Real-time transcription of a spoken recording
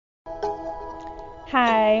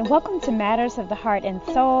Hi, welcome to Matters of the Heart and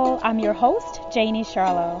Soul. I'm your host, Janie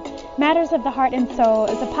Charlo. Matters of the Heart and Soul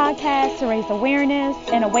is a podcast to raise awareness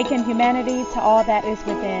and awaken humanity to all that is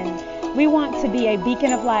within. We want to be a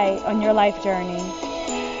beacon of light on your life journey.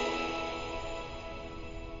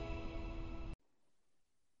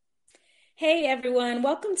 Hey everyone,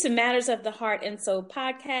 welcome to Matters of the Heart and Soul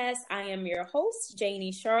podcast. I am your host,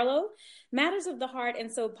 Janie Charlo. Matters of the Heart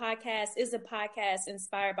and Soul podcast is a podcast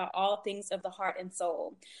inspired by all things of the heart and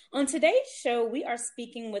soul. On today's show, we are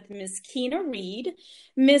speaking with Ms. Keena Reed.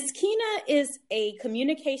 Ms. Keena is a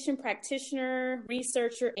communication practitioner,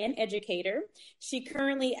 researcher, and educator. She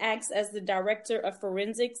currently acts as the Director of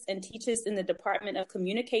Forensics and teaches in the Department of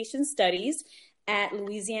Communication Studies at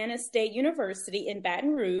Louisiana State University in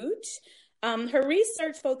Baton Rouge. Her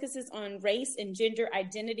research focuses on race and gender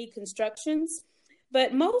identity constructions,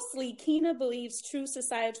 but mostly Keena believes true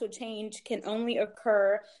societal change can only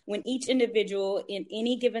occur when each individual in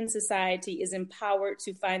any given society is empowered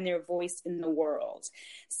to find their voice in the world.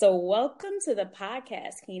 So welcome to the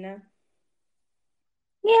podcast, Keena.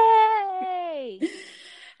 Yay!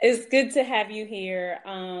 It's good to have you here.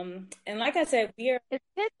 And like I said, It's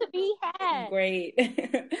good to be had. Great.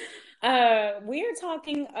 We are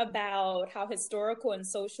talking about how historical and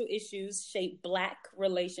social issues shape Black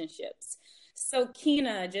relationships. So,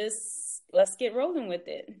 Keena, let's get rolling with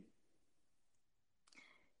it.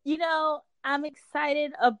 You know, I'm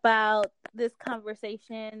excited about this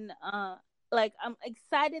conversation. I'm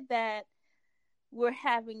excited that we're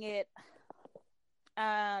having it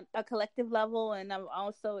on a collective level, and I'm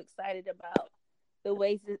also excited about the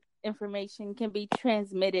ways that information can be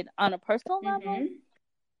transmitted on a personal level.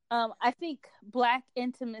 I think Black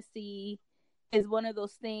intimacy is one of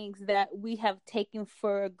those things that we have taken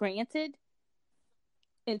for granted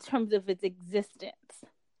in terms of its existence.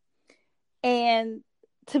 And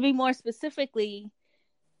to be more specifically,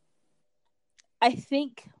 I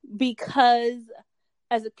think because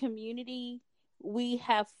as a community, we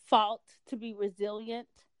have fought to be resilient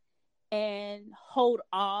and hold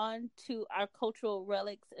on to our cultural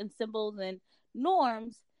relics and symbols and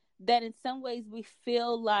norms, that in some ways we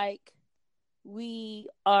feel like we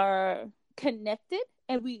are connected,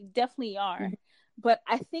 and we definitely are. Mm-hmm. But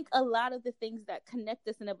I think a lot of the things that connect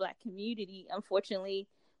us in the Black community, unfortunately,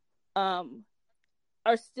 are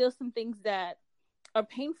still some things that are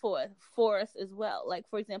painful for us as well. Like,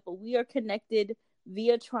 for example, we are connected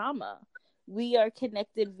via trauma. We are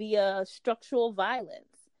connected via structural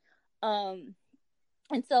violence. And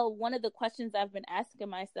so one of the questions I've been asking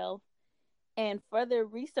myself, and further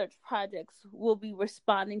research projects will be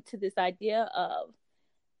responding to this idea of,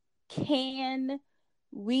 can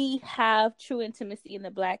we have true intimacy in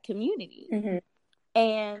the Black community? Mm-hmm.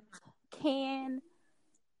 And can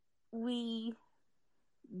we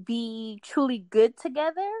be truly good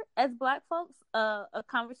together as Black folks? A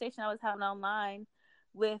conversation I was having online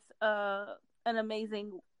with an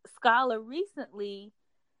amazing scholar recently,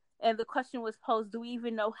 and the question was posed, do we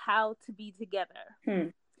even know how to be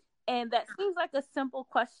together? And that seems like a simple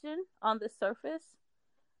question on the surface,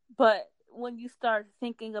 but when you start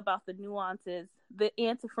thinking about the nuances, the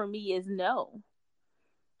answer for me is no.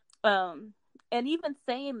 And even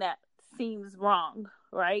saying that seems wrong,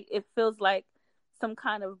 right? It feels like some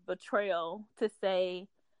kind of betrayal to say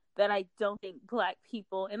that I don't think Black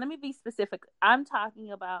people, and let me be specific, I'm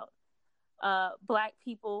talking about Black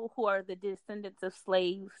people who are the descendants of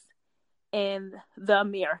slaves in the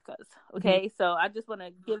Americas. Okay. Mm-hmm. So I just want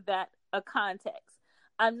to give that a context.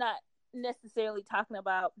 I'm not necessarily talking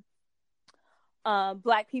about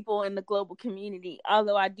Black people in the global community,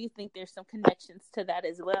 although I do think there's some connections to that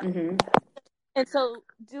as well. Mm-hmm. And so,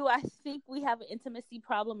 do I think we have an intimacy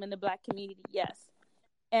problem in the Black community? Yes.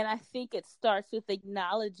 And I think it starts with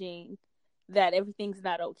acknowledging that everything's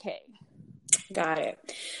not okay. Got it.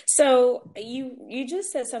 So you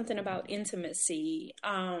just said something about intimacy.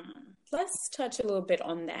 Let's touch a little bit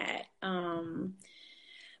on that.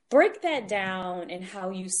 Break that down and how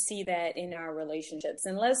you see that in our relationships.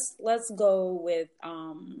 And let's go with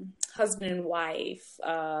husband and wife,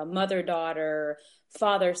 mother-daughter,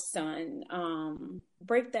 father-son.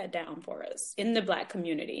 Break that down for us in the Black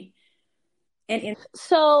community.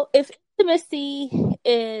 So if intimacy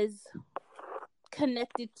is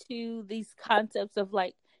connected to these concepts of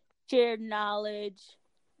like shared knowledge,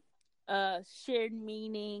 shared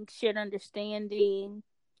meaning, shared understanding,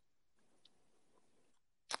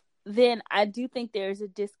 then I do think there's a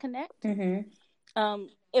disconnect. Mm-hmm.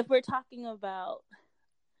 If we're talking about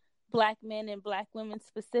Black men and Black women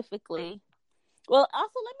specifically, well,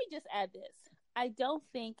 also let me just add this. I don't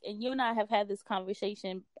think, and you and I have had this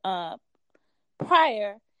conversation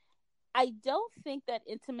prior, I don't think that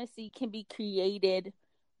intimacy can be created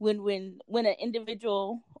when an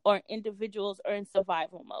individual or individuals are in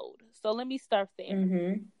survival mode. So let me start there.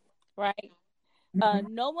 Mm-hmm. Right?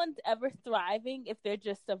 No one's ever thriving if they're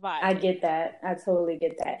just surviving. I get that. I totally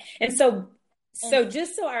get that. And so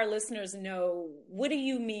just so our listeners know, what do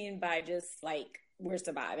you mean by just like we're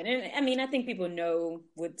surviving? And I mean, I think people know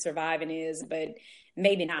what surviving is, but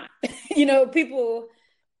maybe not. People.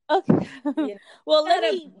 Okay. Well,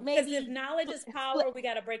 because if knowledge is power, we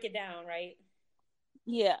got to break it down, right?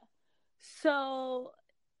 Yeah. So,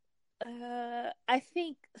 I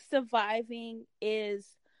think surviving is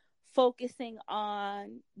focusing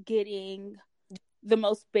on getting the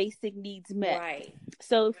most basic needs met. Right.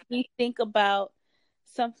 So if you think about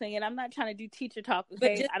something, and I'm not trying to do teacher talk, okay?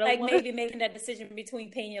 But just I don't maybe making that decision between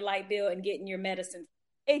paying your light bill and getting your medicine.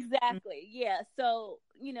 Exactly. Yeah. So,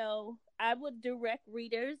 I would direct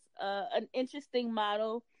readers an interesting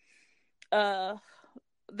model that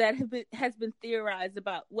has been theorized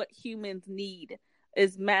about what humans need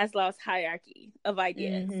is Maslow's hierarchy of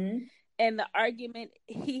ideas. Mm-hmm. And the argument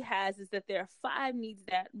he has is that there are 5 needs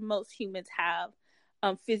that most humans have: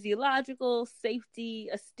 physiological, safety,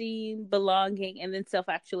 esteem, belonging, and then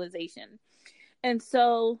self-actualization. And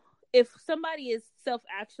so if somebody is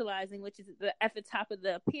self-actualizing, which is at the top of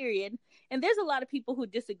the period, and there's a lot of people who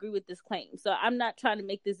disagree with this claim, so I'm not trying to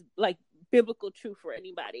make this like biblical truth for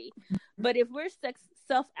anybody, but if we're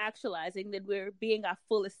self-actualizing, then we're being our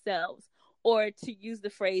fullest selves. Or to use the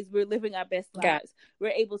phrase, we're living our best lives. We're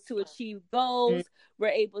able to achieve goals. We're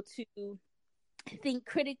able to think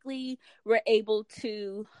critically. We're able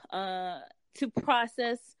to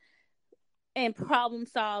process and problem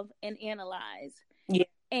solve and analyze. Yeah.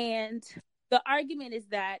 And the argument is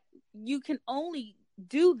that you can only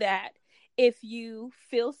do that if you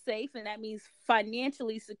feel safe, and that means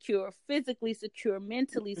financially secure, physically secure,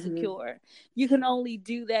 mentally secure. You can only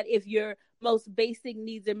do that if your most basic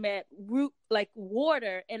needs are met, like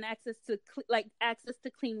water and access to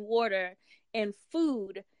clean water and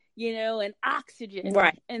food, and oxygen.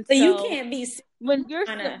 Right. And so you can't be when you're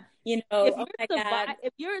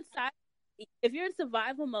if you're in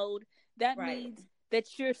survival mode, that means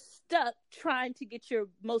that you're stuck trying to get your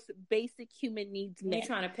most basic human needs met. You're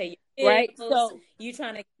trying to pay your bills, right? So you're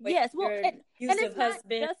trying to and it's not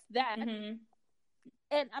husband. Just that. Mm-hmm.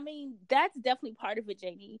 And I mean, that's definitely part of it,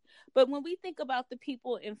 Janie. But when we think about the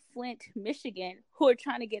people in Flint, Michigan, who are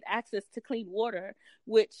trying to get access to clean water,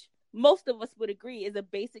 which most of us would agree is a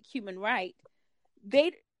basic human right,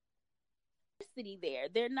 they're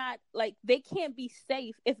not they can't be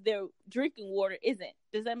safe if their drinking water isn't.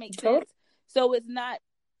 Does that make sense? So it's not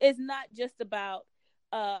just about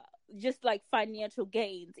just like financial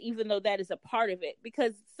gains, even though that is a part of it,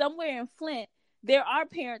 because somewhere in Flint there are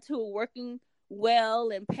parents who are working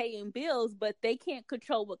well and paying bills, but they can't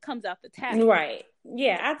control what comes out the tap. Right.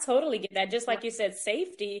 Yeah, I totally get that. Just like you said,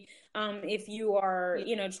 safety. If you are,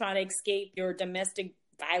 trying to escape your domestic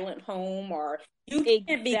violent home, or you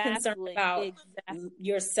can't be concerned about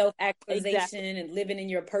your self-actualization and living in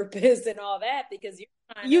your purpose and all that, because you're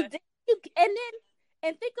trying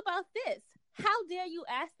and think about this. How dare you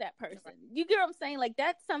ask that person? You get what I'm saying? Like,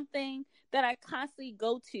 that's something that I constantly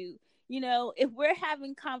go to. If we're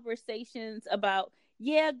having conversations about,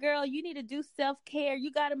 yeah, girl, you need to do self-care.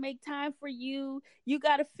 You got to make time for you. You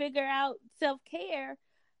got to figure out self-care.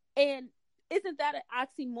 And isn't that an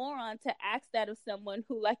oxymoron to ask that of someone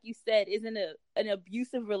who, like you said, is in an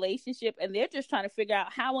abusive relationship, and they're just trying to figure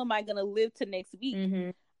out, how am I going to live to next week? Mm-hmm.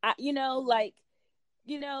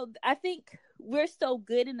 I think we're so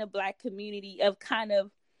good in the Black community of kind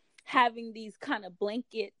of having these kind of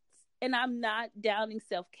blankets, and I'm not downing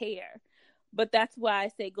self-care, but that's why I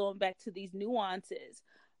say, going back to these nuances,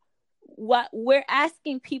 what we're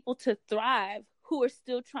asking people to thrive who are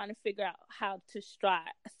still trying to figure out how to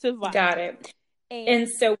survive. Got it. And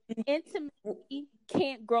so intimacy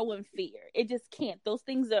can't grow in fear. It just can't. Those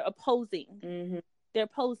things are opposing. Mm-hmm. They're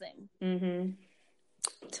opposing. Mm-hmm.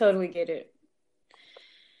 Totally get it.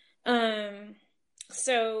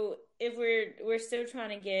 So if we're still trying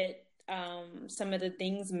to get some of the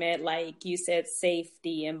things met, like you said,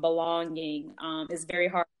 safety and belonging, it's very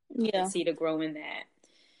hard to see to grow in that.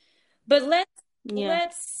 But let's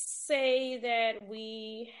say that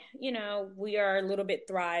we are a little bit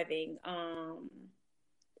thriving.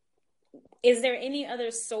 Is there any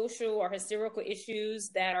other social or historical issues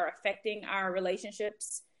that are affecting our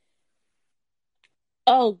relationships?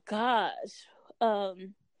 Oh gosh.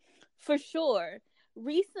 For sure.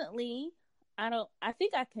 Recently, I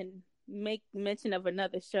think I can make mention of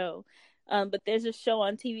another show. But there's a show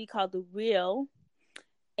on TV called The Real,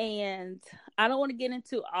 And I don't want to get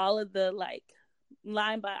into all of the like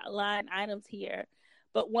line by line items here,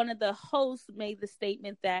 but one of the hosts made the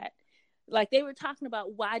statement that like they were talking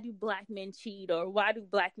about why do Black men cheat, or why do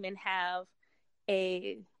Black men have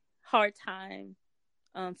a hard time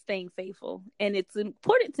staying faithful. And it's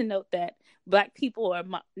important to note that Black people are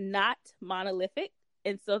not monolithic.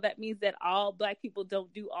 And so that means that all Black people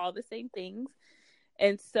don't do all the same things.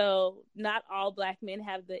 And so not all Black men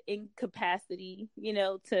have the incapacity,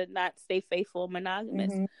 to not stay faithful,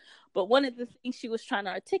 monogamous. Mm-hmm. But one of the things she was trying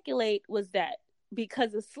to articulate was that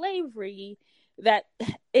because of slavery, that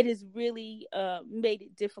it has really made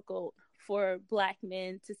it difficult for Black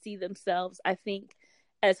men to see themselves, I think,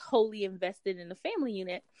 as wholly invested in the family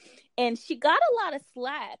unit. And she got a lot of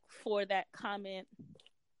slack for that comment,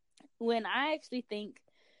 when I actually think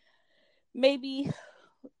maybe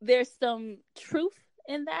there's some truth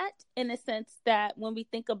in that, in a sense that when we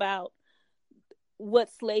think about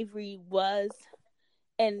what slavery was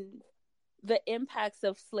and the impacts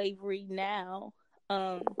of slavery now,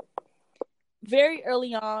 very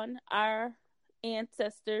early on, our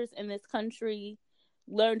ancestors in this country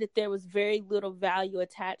learned that there was very little value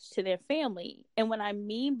attached to their family. And what I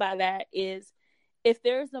mean by that is, if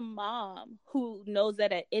there's a mom who knows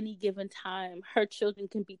that at any given time her children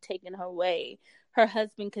can be taken away, her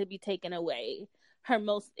husband could be taken away, her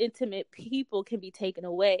most intimate people can be taken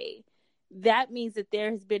away, that means that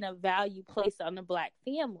there has been a value placed on the Black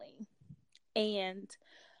family. And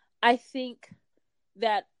I think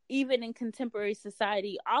that even in contemporary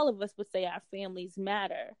society, all of us would say our families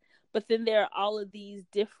matter. But then there are all mm-hmm.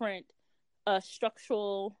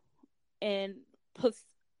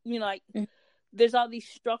 There's all these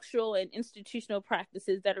structural and institutional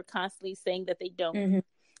practices that are constantly saying that they don't, mm-hmm.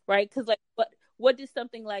 right? Because what does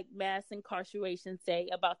something like mass incarceration say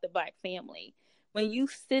about the Black family? When you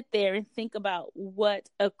sit there and think about what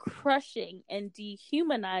a crushing and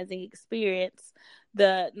dehumanizing experience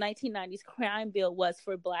the 1990s crime bill was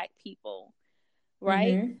for Black people,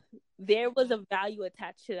 right? Mm-hmm. There was a value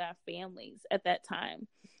attached to our families at that time.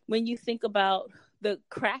 When you think about the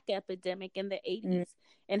crack epidemic in the 80s mm-hmm.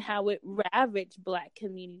 and how it ravaged Black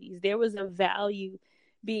communities, there was a value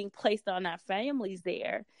being placed on our families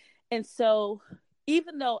there. And so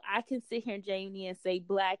even though I can sit here, Janie, and say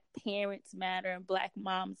Black parents matter and Black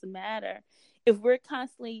moms matter, if we're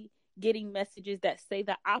constantly getting messages that say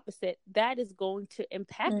the opposite, that is going to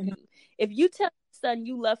impact mm-hmm. you. If you tell your son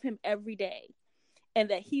you love him every day and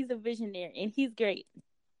that he's a visionary and he's great,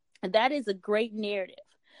 that is a great narrative.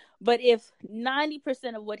 But if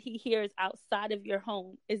 90% of what he hears outside of your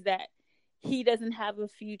home is that he doesn't have a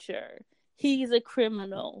future, he's a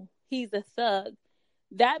criminal, he's a thug,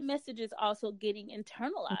 that message is also getting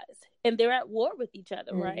internalized, and they're at war with each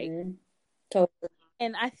other, mm-hmm. right? Totally.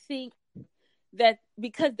 And I think that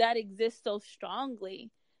because that exists so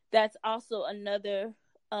strongly, that's also another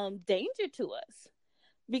danger to us,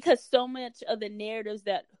 because so much of the narratives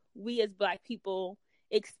that we as Black people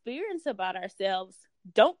experience about ourselves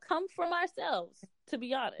don't come from ourselves, to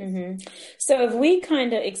be honest. Mm-hmm. So if we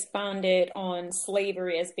kind of expounded on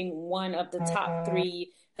slavery as being one of the top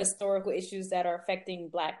three historical issues that are affecting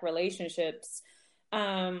Black relationships,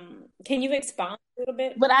 can you expound a little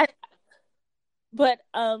bit? The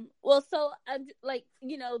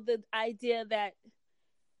idea that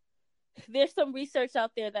there's some research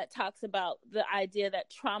out there that talks about the idea that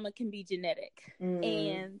trauma can be genetic,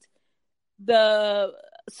 and the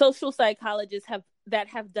social psychologists that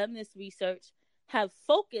have done this research have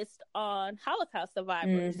focused on Holocaust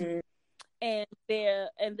survivors mm-hmm. and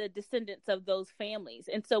the descendants of those families.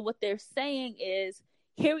 And so what they're saying is,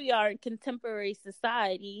 here we are in contemporary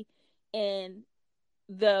society, and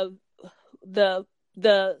the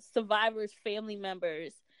survivors' family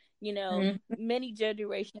members, mm-hmm. many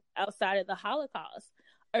generations outside of the Holocaust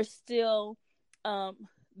are still,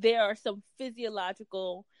 there are some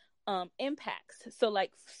physiological impacts. So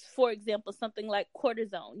like, for example, something like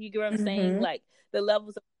cortisone, you get what I'm mm-hmm. saying? Like the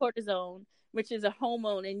levels of cortisone, which is a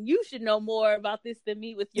hormone, and you should know more about this than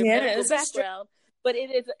me with your medical background, but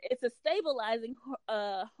it's a stabilizing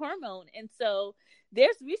hormone. And so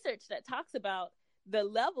there's research that talks about the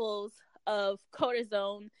levels of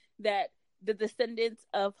cortisone that the descendants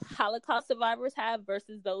of Holocaust survivors have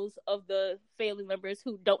versus those of the family members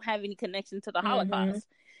who don't have any connection to the Holocaust.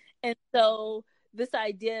 Mm-hmm. And so this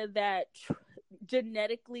idea that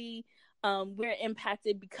genetically we're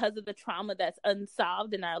impacted because of the trauma that's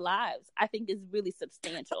unsolved in our lives, I think is really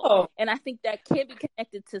substantial. Oh. And I think that can be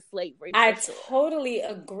connected to slavery. I totally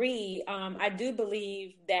agree. I do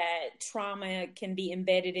believe that trauma can be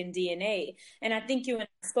embedded in DNA. And I think you and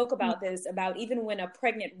I spoke about this, about even when a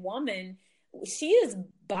pregnant woman she is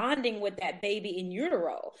bonding with that baby in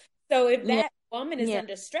utero. So if that woman is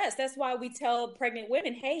under stress, that's why we tell pregnant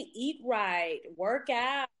women, hey, eat right, work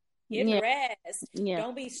out, get rest,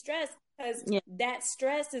 don't be stressed, because that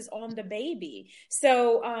stress is on the baby.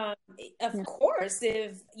 So of course,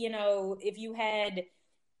 if you had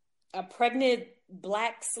a pregnant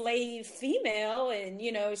Black slave female and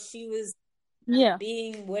she was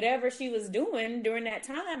being whatever she was doing during that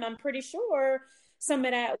time, I'm pretty sure some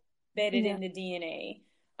of that embedded in the DNA.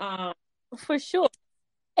 For sure.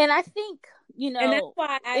 And I think, and that's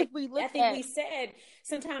why we said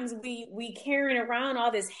sometimes we carrying around all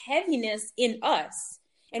this heaviness in us,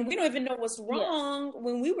 and we don't even know what's wrong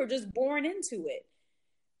when we were just born into it.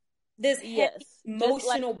 This heavy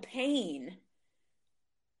emotional pain.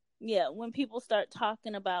 Yeah, when people start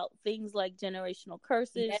talking about things like generational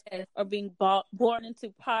curses or being born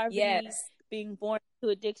into poverty, being born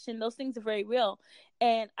into addiction, those things are very real.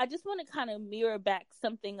 And I just want to kind of mirror back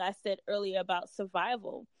something I said earlier about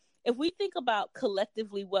survival. If we think about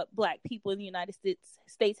collectively what Black people in the United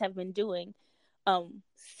States have been doing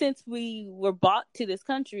since we were brought to this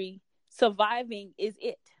country, surviving is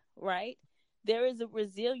it, right? There is a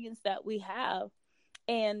resilience that we have.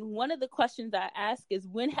 And one of the questions I ask is,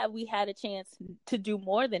 when have we had a chance to do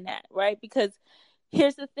more than that, right? Because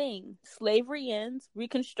here's the thing. Slavery ends,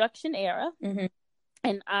 Reconstruction era,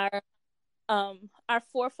 and our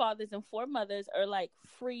forefathers and foremothers are like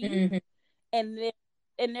free, and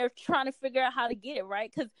they're trying to figure out how to get it,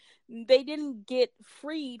 right? Because they didn't get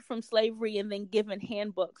freed from slavery and then given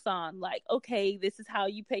handbooks on, like, okay, this is how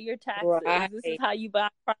you pay your taxes. Right. This is how you buy.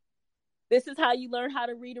 This is how you learn how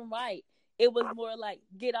to read and write. It was more like,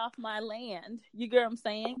 get off my land. You get what I'm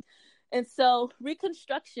saying? And so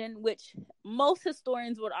Reconstruction, which most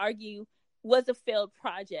historians would argue was a failed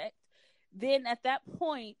project. Then at that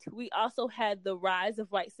point, we also had the rise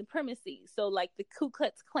of white supremacy. So like the Ku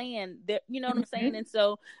Klux Klan, you know what I'm saying? And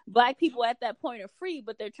so Black people at that point are free,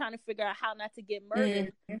 but they're trying to figure out how not to get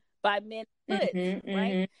murdered by men hoods,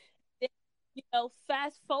 right? Then,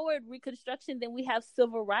 fast forward Reconstruction, then we have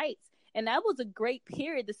civil rights. And that was a great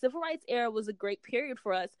period. The civil rights era was a great period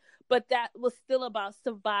for us, but that was still about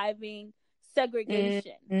surviving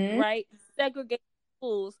segregation, right? Segregated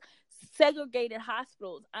schools, segregated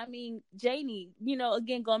hospitals. I mean, Janie,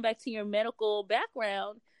 again, going back to your medical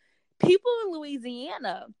background, people in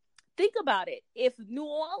Louisiana, think about it. If New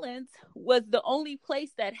Orleans was the only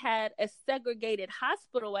place that had a segregated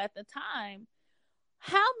hospital at the time,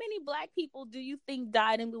 how many Black people do you think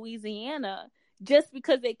died in Louisiana just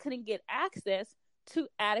because they couldn't get access to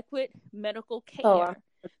adequate medical care?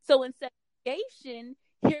 So in segregation,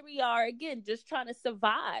 here we are again, just trying to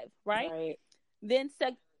survive, right? Then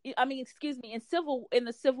in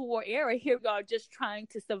the Civil War era, here we are just trying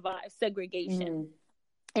to survive segregation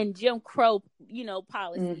and Jim Crow,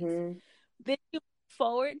 policies. Then you move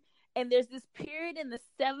forward, and there's this period in the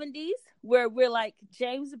 70s where we're like,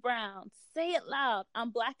 James Brown, say it loud, I'm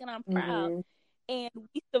Black and I'm proud. And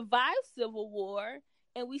we survived Civil War,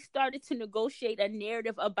 and we started to negotiate a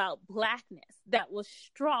narrative about Blackness that was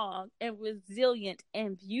strong and resilient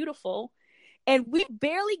and beautiful. And we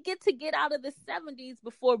barely get out of the 70s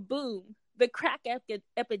before, boom, the crack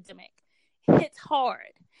epidemic hits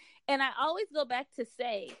hard. And I always go back to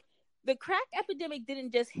say, the crack epidemic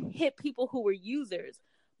didn't just hit people who were users,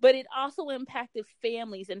 but it also impacted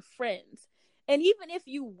families and friends. And even if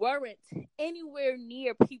you weren't anywhere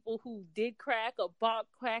near people who did crack or bought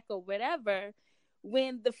crack or whatever,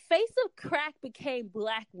 when the face of crack became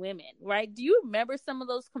Black women, right? Do you remember some of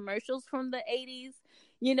those commercials from the 80s?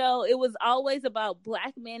 It was always about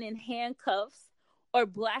Black men in handcuffs or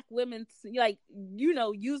Black women,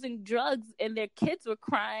 using drugs, and their kids were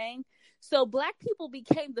crying. So Black people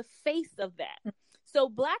became the face of that. So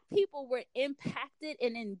Black people were impacted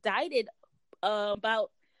and indicted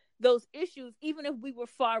about those issues, even if we were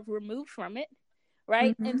far removed from it,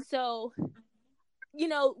 right? And so,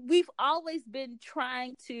 we've always been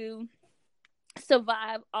trying to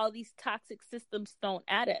survive all these toxic systems thrown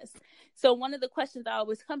at us. So one of the questions I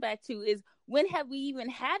always come back to is, when have we even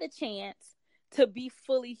had a chance to be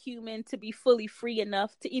fully human, to be fully free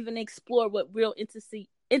enough to even explore what real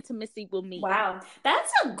intimacy will mean? Wow,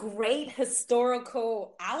 that's a great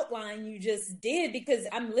historical outline you just did, because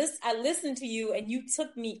I listened to you and you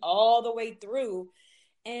took me all the way through,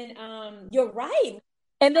 and you're right.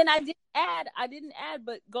 And then I didn't add,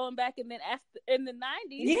 but going back, and then after, in the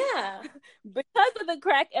 90s, because of the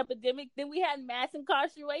crack epidemic, then we had mass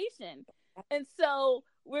incarceration. And so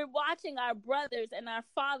we're watching our brothers and our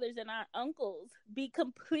fathers and our uncles be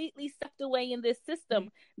completely sucked away in this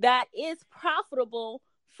system that is profitable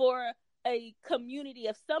for a community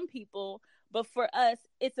of some people, But for us,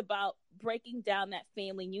 it's about breaking down that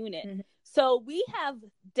family unit. Mm-hmm. So we have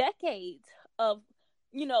decades of,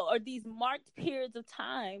 or these marked periods of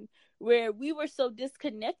time where we were so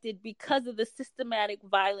disconnected because of the systematic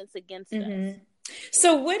violence against us.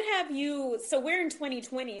 So we're in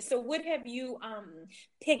 2020. So what have you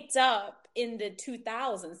picked up in the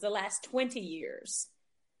 2000s, the last 20 years?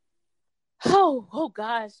 Oh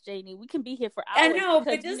gosh, Janie, we can be here for hours. I know,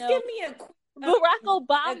 but just give me Barack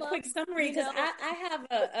Obama, a quick summary, because I have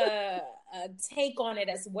a take on it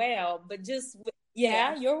as well. But just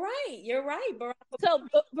you're right.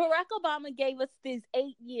 Barack Obama gave us these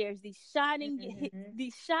 8 years, these shining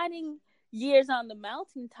years on the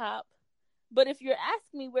mountaintop. But if you're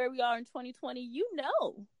asking me where we are in 2020,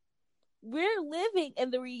 we're living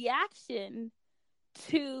in the reaction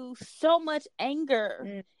to so much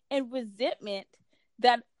anger and resentment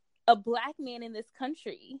that a Black man in this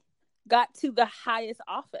country got to the highest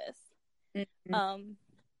office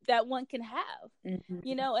that one can have,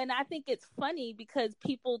 and I think it's funny because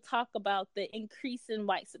people talk about the increase in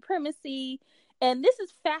white supremacy, and this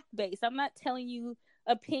is fact-based. I'm not telling you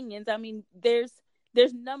opinions. I mean, there's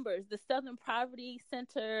numbers. The Southern Poverty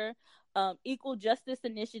Center, Equal Justice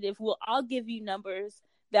Initiative will all give you numbers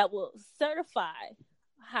that will certify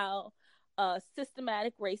how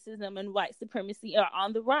systematic racism and white supremacy are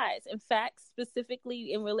on the rise. In fact,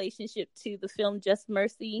 specifically in relationship to the film Just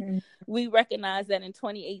Mercy, we recognize that in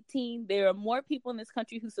 2018, there are more people in this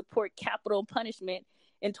country who support capital punishment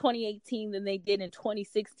in 2018 than they did in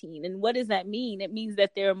 2016. And what does that mean? It means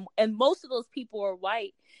that and most of those people are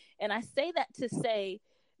white. And I say that to say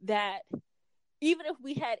that even if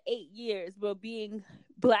we had 8 years where being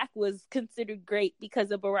Black was considered great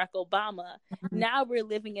because of Barack Obama, now we're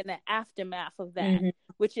living in the aftermath of that,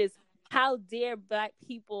 which is how dare Black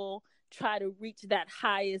people try to reach that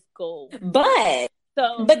highest goal. But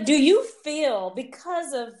do you feel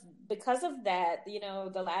because of that,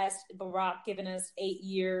 the last Barack giving us 8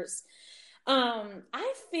 years,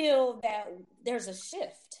 I feel that there's a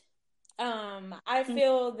shift. I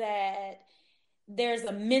feel that there's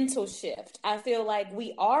a mental shift. I feel like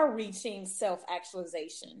we are reaching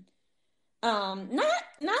self-actualization. Not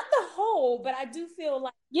the whole, but I do feel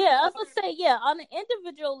like I was gonna say on an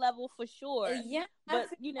individual level for sure. Yeah, but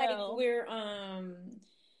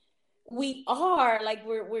like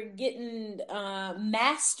we're getting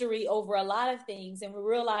mastery over a lot of things, and we're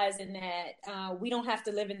realizing that we don't have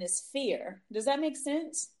to live in this fear. Does that make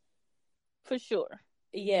sense? For sure.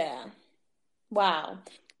 Yeah. Wow.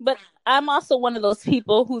 But I'm also one of those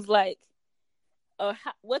people who's like,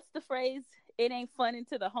 what's the phrase? It ain't fun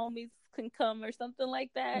until the homies can come, or something like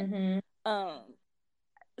that.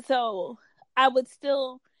 So I would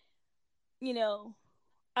still, posit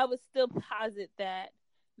that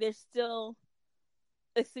there's still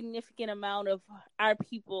a significant amount of our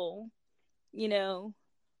people,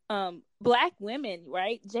 Black women,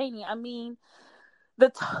 right, Janie? I mean,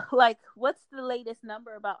 what's the latest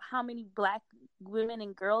number about how many Black women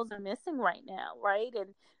and girls are missing right now, right?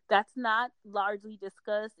 And that's not largely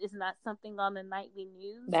discussed. It's not something on the nightly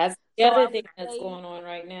news. That's the other thing that's going on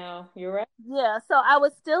right now. You're right. Yeah, so I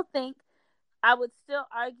would still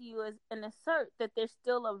argue and assert that there's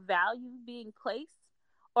still a value being placed,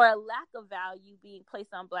 or a lack of value being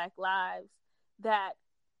placed on Black lives, that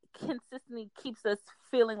consistently keeps us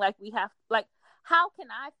feeling like we have, how can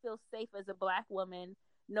I feel safe as a Black woman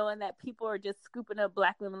knowing that people are just scooping up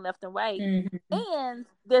Black women left and right, and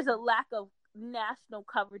there's a lack of national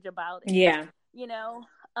coverage about it? Yeah.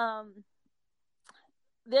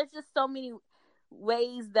 There's just so many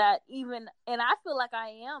ways that and I feel like I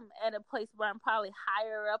am at a place where I'm probably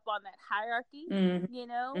higher up on that hierarchy,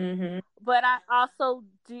 but I also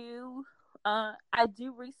do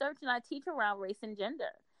research, and I teach around race and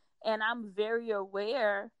gender, and I'm very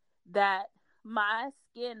aware that my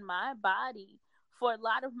skin, my body, for a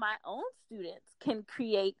lot of my own students, can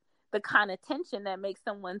create the kind of tension that makes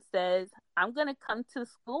someone says, I'm going to come to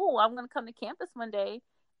school, I'm going to come to campus one day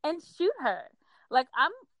and shoot her.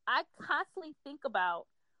 I constantly think about,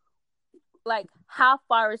 how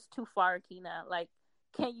far is too far, Kina?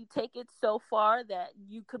 Can you take it so far that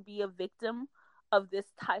you could be a victim of this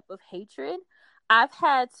type of hatred? I've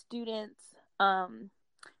had students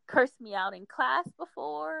curse me out in class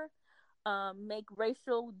before, make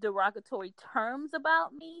racial derogatory terms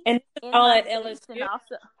about me, and all at LSU.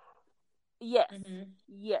 Also, yes.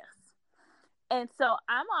 And so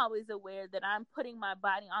I'm always aware that I'm putting my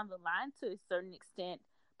body on the line to a certain extent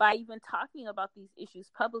by even talking about these issues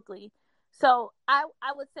publicly. So I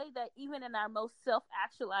would say that even in our most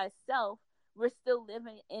self-actualized self, we're still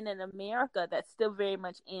living in an America that's still very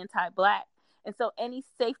much anti-Black. And so any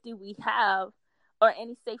safety we have or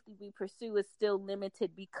any safety we pursue is still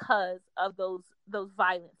limited because of those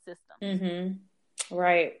violent systems. Mm-hmm.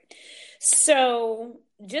 Right. So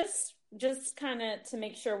just kind of to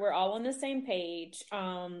make sure we're all on the same page,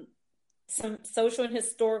 some social and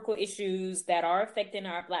historical issues that are affecting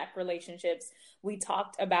our Black relationships. We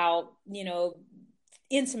talked about,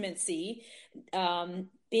 intimacy,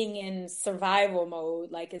 being in survival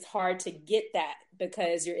mode. Like, it's hard to get that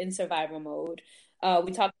because you're in survival mode.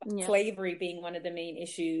 We talked about slavery being one of the main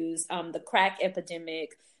issues, the crack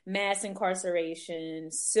epidemic, mass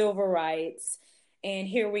incarceration, civil rights. And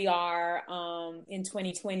here we are in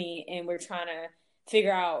 2020, and we're trying to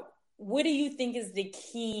figure out, what do you think is the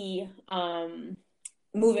key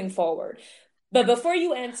moving forward? But before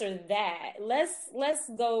you answer that, let's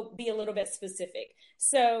go be a little bit specific.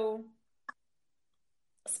 So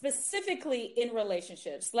specifically in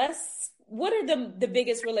relationships, what are the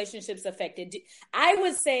biggest relationships affected? I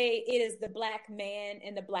would say it is the Black man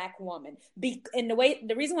and the Black woman. And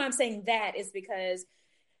the reason why I'm saying that is because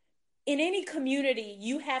in any community,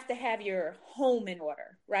 you have to have your home in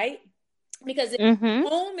order, right? Because if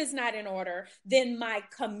home is not in order, then my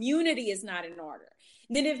community is not in order.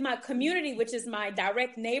 Then if my community, which is my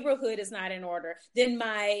direct neighborhood, is not in order, then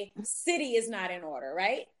my city is not in order,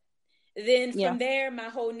 right? Then from there, my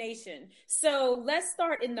whole nation. So let's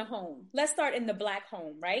start in the home. Let's start in the Black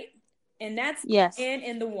home, right? And that's man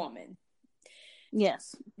and the woman.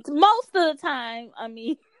 Yes. Most of the time, I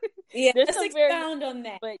mean, let's expound on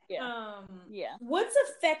that. But what's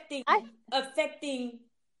affecting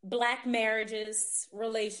Black marriages,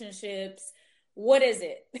 relationships? What is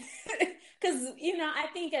it? Because, I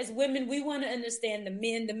think as women, we want to understand the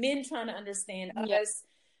men trying to understand us.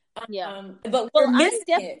 But we're missing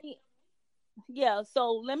it. Yeah,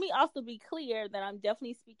 so let me also be clear that I'm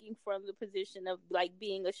definitely speaking from the position of like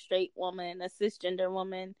being a straight woman, a cisgender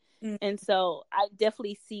woman. And so I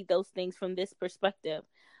definitely see those things from this perspective.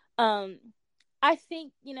 I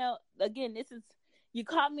think, again, you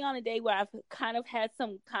caught me on a day where I've kind of had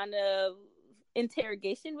some kind of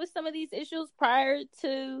interrogation with some of these issues prior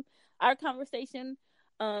to our conversation.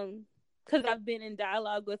 Because I've been in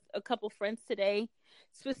dialogue with a couple friends today,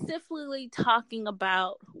 specifically talking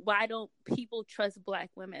about why don't people trust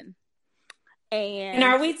Black women? And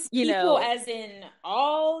are we people as in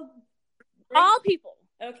all people?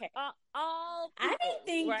 Okay. All people, I didn't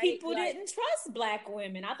think people didn't trust Black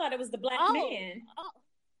women. I thought it was the Black man.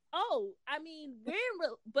 I mean,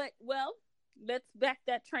 let's back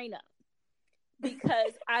that train up,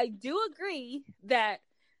 because I do agree that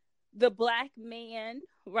the Black man,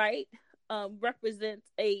 right, represents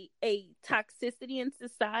a toxicity in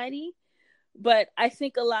society. But I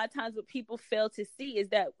think a lot of times what people fail to see is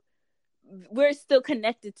that we're still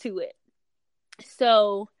connected to it.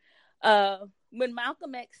 So when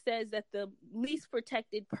Malcolm X says that the least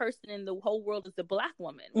protected person in the whole world is the Black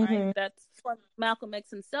woman, right? That's from Malcolm X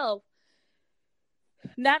himself.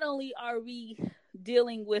 Not only are we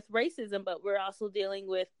dealing with racism, but we're also dealing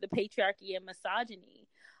with the patriarchy and misogyny.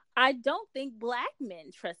 I don't think Black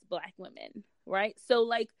men trust Black women, right? So,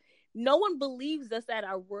 like, no one believes us at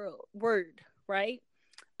our word, right?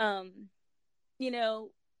 I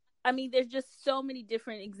mean, there's just so many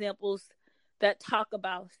different examples that talk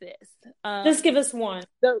about this. Just give us one.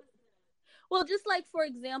 Just like, for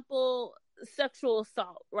example, sexual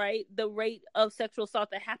assault, right? The rate of sexual assault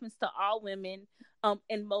that happens to all women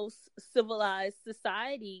in most civilized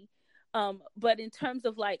society. But in terms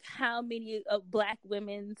of like how many of Black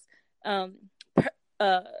women's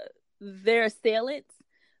their assailants,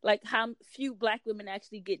 like how few Black women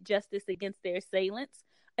actually get justice against their assailants.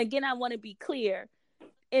 Again, I want to be clear.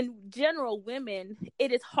 In general, women,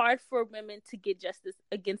 it is hard for women to get justice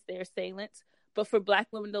against their assailants, but for Black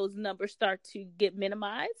women, those numbers start to get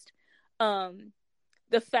minimized.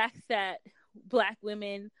 The fact that Black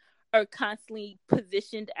women are constantly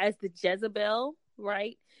positioned as the Jezebel,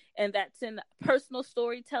 right? And that's in personal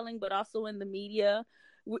storytelling, but also in the media.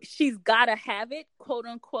 She's got to have it, quote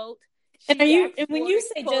unquote. And when you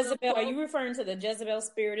say Jezebel, are you referring to the Jezebel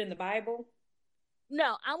spirit in the Bible?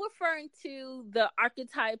 No, I'm referring to the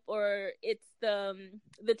archetype, or it's the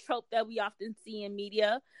trope that we often see in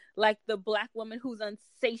media, like the Black woman who's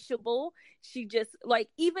insatiable. She just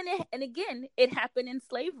and again, it happened in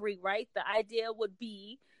slavery, right? The idea would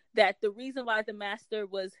be that the reason why the master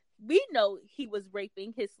we know he was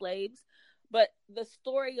raping his slaves, but the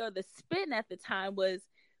story or the spin at the time was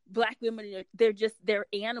Black women, they're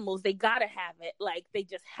animals. They gotta have it. Like, they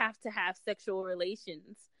just have to have sexual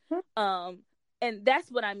relations. And that's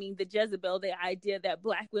what I mean, the Jezebel, the idea that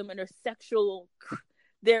Black women are sexual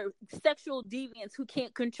they're sexual deviants who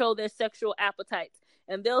can't control their sexual appetites,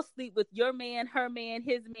 and they'll sleep with your man, her man,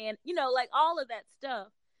 his man, like all of that stuff.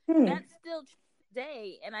 That's still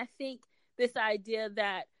today. And I think this idea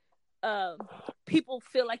that people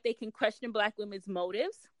feel like they can question Black women's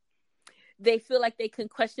motives, they feel like they can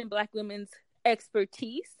question Black women's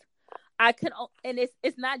expertise. And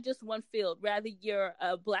it's not just one field. Rather, you're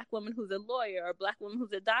a Black woman who's a lawyer, or a Black woman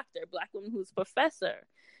who's a doctor, a Black woman who's a professor.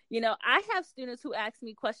 I have students who ask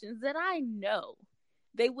me questions that I know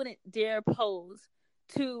they wouldn't dare pose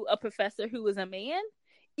to a professor who was a man,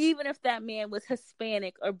 even if that man was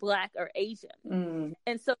Hispanic or Black or Asian.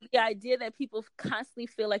 And so the idea that people constantly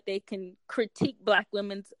feel like they can critique Black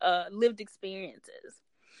women's lived experiences.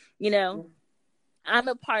 I'm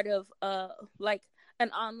a part of like an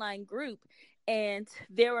online group, and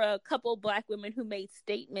there were a couple Black women who made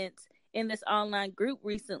statements in this online group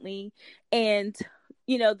recently, and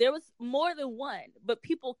there was more than one, but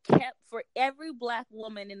people kept, for every Black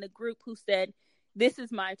woman in the group who said, "This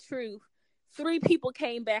is my truth," 3 people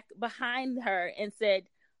came back behind her and said,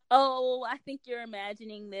 "Oh, I think you're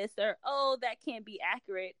imagining this," or "Oh, that can't be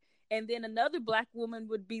accurate." And then another Black woman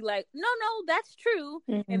would be like, no, that's true.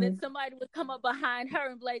 And then somebody would come up behind her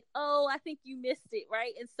and be like, "Oh, I think you missed it,"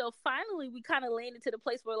 right? And so finally we kind of landed to the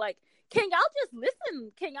place where, like, can y'all just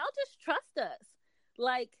listen? Can y'all just trust us?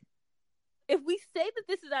 Like, if we say that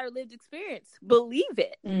this is our lived experience, believe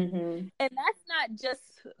it. And that's not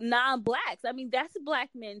just non-Blacks. I mean, that's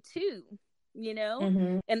Black men too,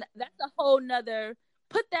 and that's a whole nother,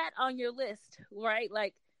 put that on your list, right?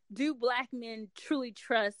 Like, do Black men truly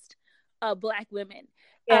trust Black women?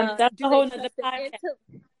 Yeah, that's a whole nother podcast.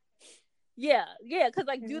 Because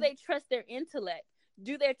like, do they trust their intellect?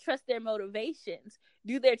 Do they trust their motivations?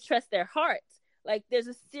 Do they trust their hearts? Like, there's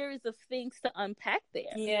a series of things to unpack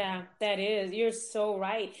there. Yeah, that is. You're so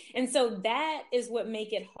right. And so that is what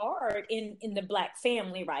make it hard in the Black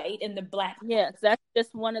family, right? In the Black. Yes, that's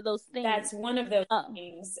just one of those things. That's one of those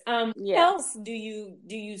things. What else do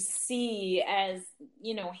you see as,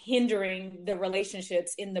 hindering the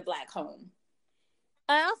relationships in the Black home?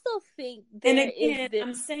 I also think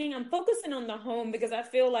I'm focusing on the home because I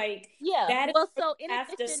feel like that is where we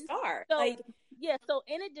have to start. So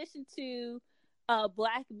in addition to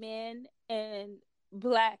Black men and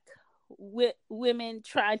Black women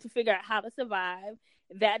trying to figure out how to survive,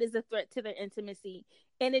 that is a threat to their intimacy.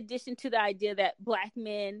 In addition to the idea that Black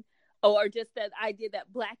men, or just that idea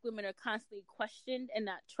that Black women are constantly questioned and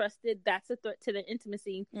not trusted, that's a threat to their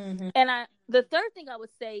intimacy. And the third thing I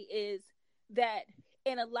would say is that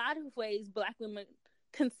in a lot of ways, Black women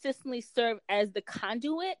consistently serve as the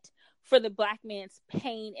conduit for the Black man's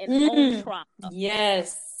pain and own trauma.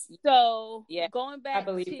 Yes. So going back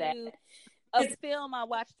to that. A film I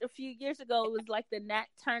watched a few years ago, it was like the Nat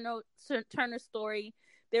Turner story.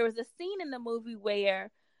 There was a scene in the movie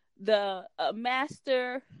where the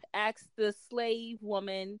master asked the slave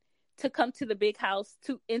woman to come to the big house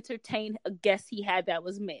to entertain a guest he had that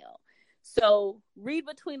was male. So read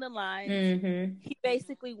between the lines. He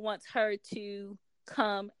basically wants her to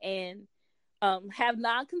come and have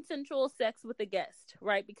non-consensual sex with the guest,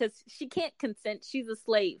 right? Because she can't consent. She's a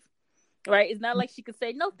slave, right? It's not like she could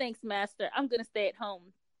say, "No, thanks, master. I'm going to stay at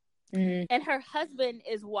home." And her husband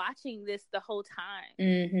is watching this the whole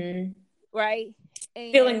time, right?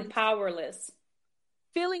 And feeling powerless.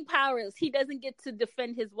 He doesn't get to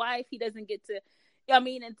defend his wife. He doesn't get to,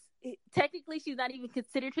 technically she's not even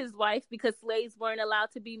considered his wife because slaves weren't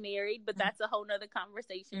allowed to be married, but that's a whole nother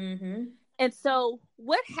conversation. And so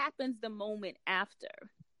what happens the moment after?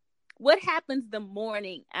 What happens the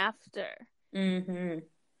morning after?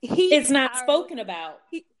 It's not spoken about.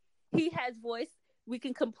 He has voice. We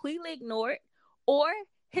can completely ignore it, or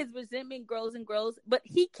his resentment grows and grows, but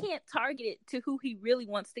he can't target it to who he really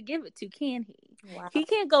wants to give it to, can he? Wow. He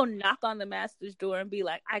can't go knock on the master's door and be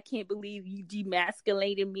like, "I can't believe you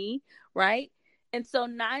demasculated me," right? And so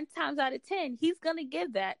 9 times out of 10, he's going to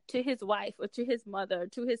give that to his wife or to his mother, or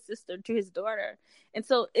to his sister, to his daughter. And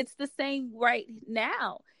so it's the same right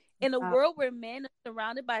now. In a world where men are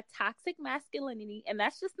surrounded by toxic masculinity, and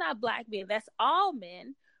that's just not Black men, that's all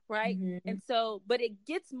men, right? And so, but it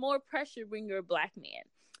gets more pressure when you're a Black man.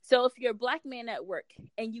 So if you're a Black man at work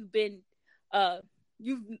and you've been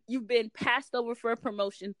passed over for a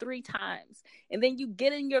promotion 3 times, and then you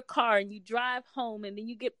get in your car and you drive home, and then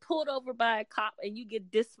you get pulled over by a cop and you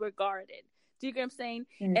get disregarded. Do you get what I'm saying?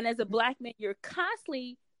 And as a Black man, you're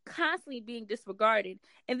constantly being disregarded,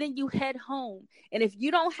 and then you head home, and if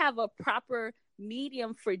you don't have a proper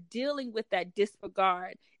medium for dealing with that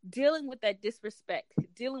disregard, dealing with that disrespect,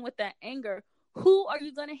 dealing with that anger, who are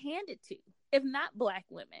you going to hand it to? if not Black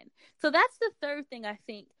women? So that's the third thing I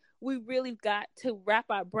think we really got to wrap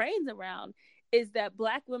our brains around, is that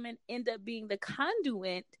Black women end up being the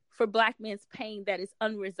conduit for Black men's pain that is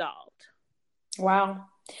unresolved. Wow.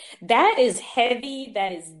 That is heavy.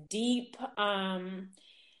 That is deep. And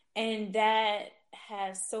that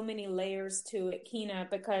has so many layers to it, Kina,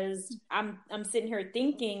 because I'm sitting here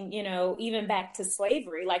thinking, even back to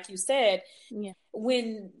slavery, like you said,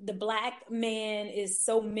 when the Black man is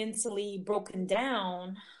so mentally broken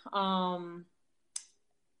down,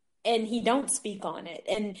 and he don't speak on it,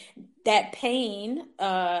 and that pain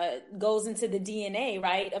goes into the DNA,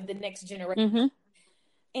 right, of the next generation.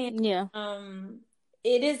 And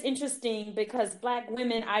it is interesting because Black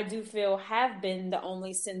women, I do feel, have been the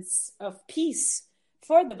only sense of peace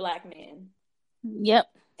for the Black man. Yep.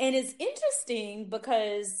 And it's interesting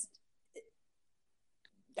because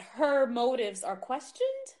her motives are questioned.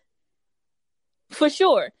 For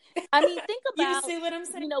sure. I mean, think about, you see what I'm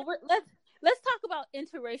saying? Let's talk about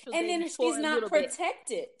interracial dating. And then she's not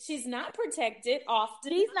protected. She's not protected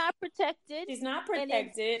often. She's not protected. She's not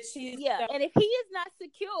protected. And if he is not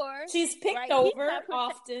secure, she's picked over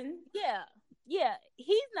often. Yeah,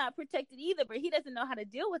 he's not protected either, but he doesn't know how to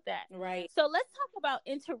deal with that. Right. So let's talk about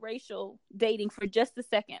interracial dating for just a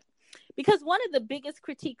second. Because one of the biggest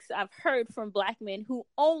critiques I've heard from Black men who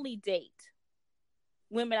only date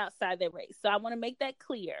women outside their race. So I want to make that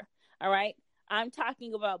clear. All right. I'm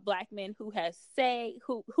talking about Black men who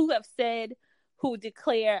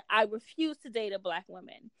declare, I refuse to date a Black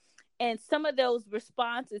woman. And some of those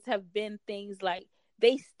responses have been things like,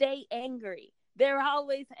 they stay angry. They're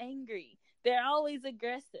always angry. They're always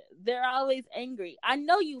aggressive. They're always angry. I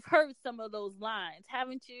know you've heard some of those lines,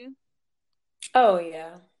 haven't you? Oh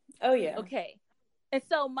yeah. Okay. And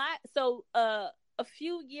so a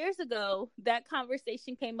few years ago, that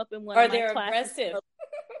conversation came up in one of my classes. Are they aggressive?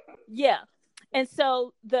 Yeah. And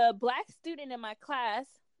so the Black student in my class,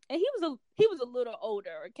 and he was a little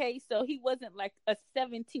older, okay? So he wasn't like a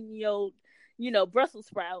 17-year-old, Brussels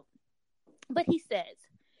sprout. But he says,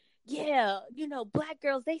 yeah, Black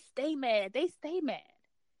girls, they stay mad. They stay mad.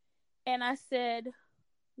 And I said,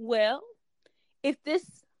 well, if this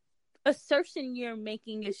assertion you're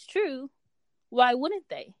making is true, why wouldn't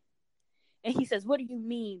they? And he says, what do you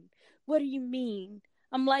mean? What do you mean?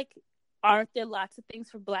 I'm like, aren't there lots of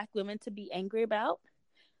things for Black women to be angry about?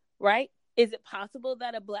 Right? Is it possible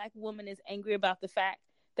that a Black woman is angry about the fact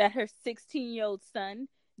that her 16-year-old son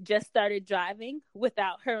just started driving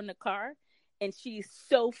without her in the car, and she's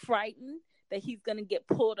so frightened that he's going to get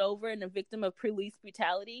pulled over and a victim of police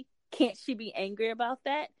brutality? Can't she be angry about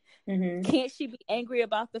that? Mm-hmm. Can't she be angry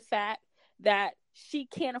about the fact that she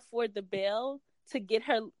can't afford the bail to get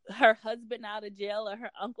her husband out of jail or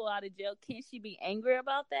her uncle out of jail? Can't she be angry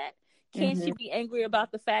about that? Can't she be angry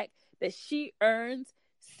about the fact that she earns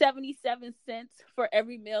 77 cents for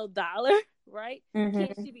every male dollar, right?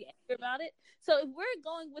 Can't she be angry about it? So if we're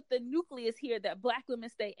going with the nucleus here that Black women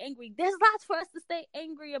stay angry, there's lots for us to stay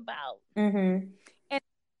angry about. And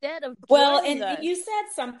instead of you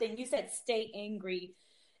said something. You said stay angry,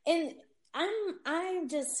 and I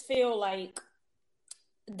just feel like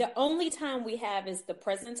the only time we have is the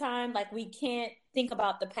present time. Like, we can't think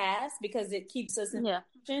about the past because it keeps us in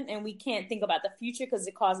action, and we can't think about the future because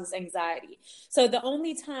it causes anxiety. So the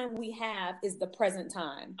only time we have is the present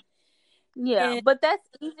time. Yeah, but that's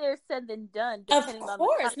easier said than done. Of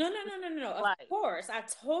course. No. Of course. I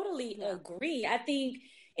totally agree. I think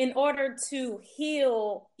in order to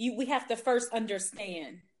heal, we have to first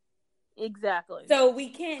understand. Exactly. So we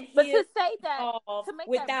can't heal, but to say that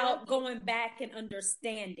without going back and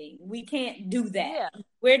understanding. We can't do that. Yeah.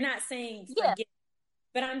 We're not saying forget,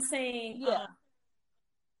 but I'm saying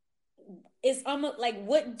it's almost like,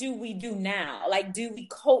 what do we do now? Like, do we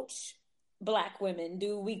coach Black women?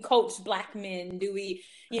 Do we coach Black men? Do we,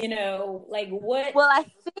 like what? Well,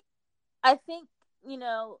 I think,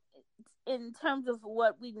 in terms of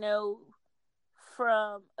what we know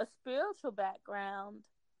from a spiritual background,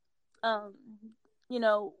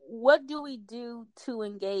 what do we do to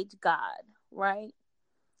engage God, right?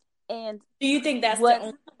 And do you think that's the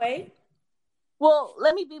only way? Well,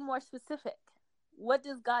 let me be more specific. What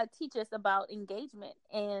does God teach us about engagement?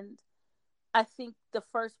 And I think the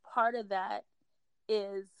first part of that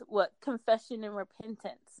is confession and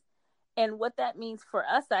repentance. And what that means for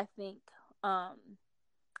us, I think,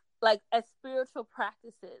 like as spiritual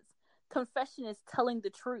practices, confession is telling the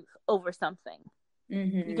truth over something.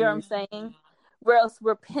 You get what I'm saying? Whereas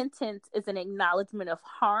repentance is an acknowledgement of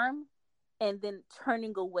harm and then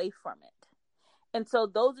turning away from it. And so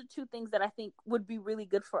those are two things that I think would be really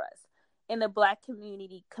good for us. In the Black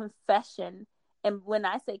community, confession And when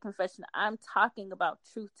I say confession, I'm talking about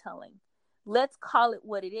truth telling. Let's call it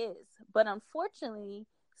what it is. But unfortunately,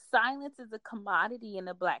 silence is a commodity in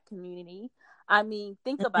the Black community. I mean,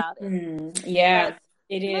 think about it. Yeah,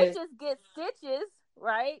 it is. Snitches get stitches,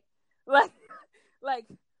 right? Like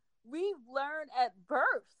we've learned at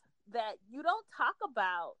birth that you don't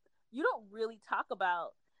really talk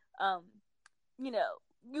about, you know,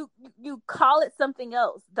 you call it something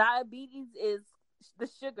else. Diabetes is the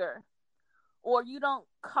sugar. Or you don't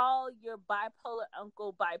call your bipolar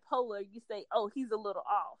uncle bipolar. You say, oh, he's a little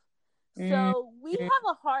off. So we have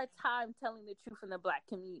a hard time telling the truth in the Black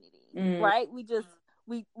community, right? We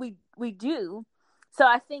do. So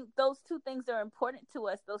I think those two things are important to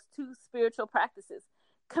us. Those two spiritual practices: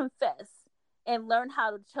 confess and learn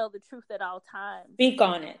how to tell the truth at all times. Speak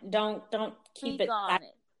on it. Don't keep Speak it on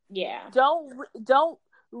it. Yeah. Don't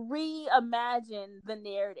reimagine the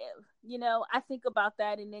narrative. You know, I think about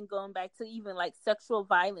that, and then going back to even like sexual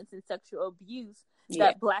violence and sexual abuse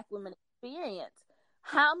that Black women experience.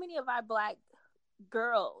 How many of our Black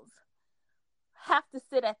girls have to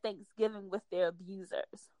sit at Thanksgiving with their abusers?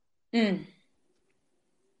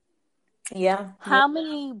 Yeah. How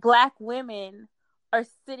many Black women are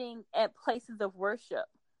sitting at places of worship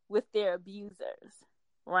with their abusers,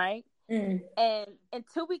 right? And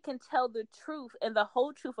until we can tell the truth and the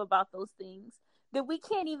whole truth about those things, then we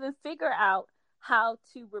can't even figure out how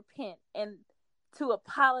to repent and to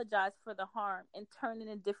apologize for the harm and turn in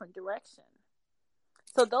a different direction.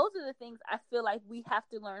 So those are the things I feel like we have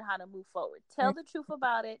to learn how to move forward. Tell the truth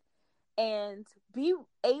about it and be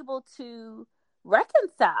able to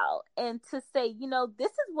reconcile and to say, you know,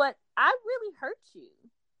 this is what I really hurt you.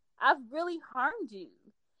 I've really harmed you.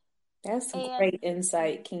 That's great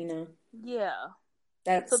insight, Kina. Yeah.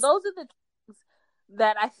 So those are the things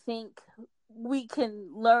that I think we can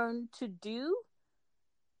learn to do.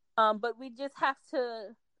 But we just have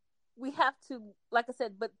to, like I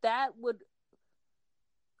said, but that would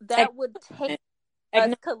take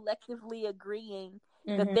us collectively agreeing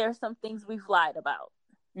that there are some things we've lied about.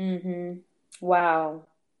 Wow.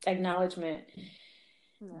 Acknowledgement.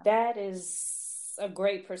 Yeah. That is a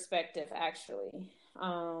great perspective, actually.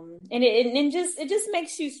 And it just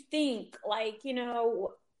makes you think, like, you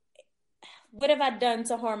know, what have I done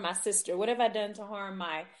to harm my sister? What have I done to harm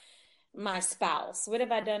my spouse? What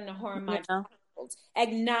have I done to harm my child?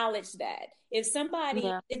 Acknowledge that.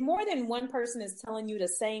 If more than one person is telling you the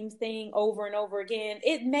same thing over and over again,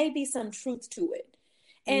 it may be some truth to it.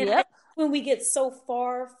 And when we get so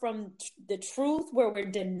far from the truth, where we're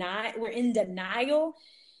in denial,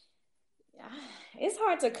 it's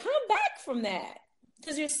hard to come back from that.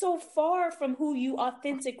 Because you're so far from who you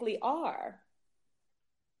authentically are.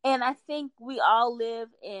 And I think we all live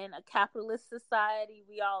in a capitalist society.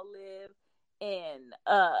 We all live in,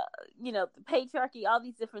 the patriarchy, all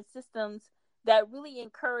these different systems that really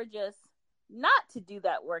encourage us not to do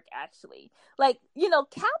that work, actually. Like, you know,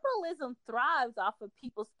 capitalism thrives off of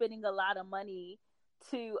people spending a lot of money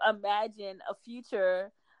to imagine a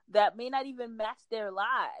future that may not even match their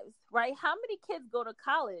lives, right? How many kids go to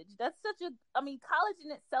college? College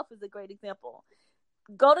in itself is a great example.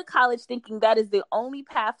 Go to college thinking that is the only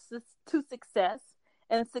path to success,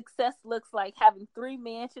 and success looks like having 3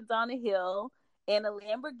 mansions on a hill and a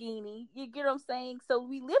Lamborghini. You get what I'm saying? So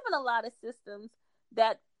we live in a lot of systems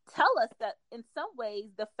that tell us that in some ways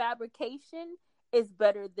the fabrication is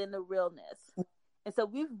better than the realness. And so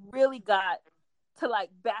we've really got to like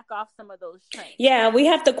back off some of those trains. Yeah, we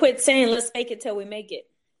have to quit saying let's fake it till we make it.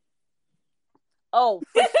 Oh,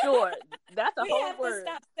 for sure. That's a whole word. We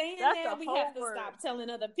have to stop saying that. We have to stop telling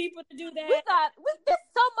other people to do that. There's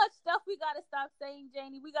so much stuff we got to stop saying,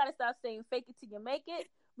 Janie. We got to stop saying fake it till you make it.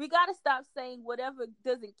 We got to stop saying whatever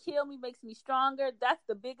doesn't kill me makes me stronger. That's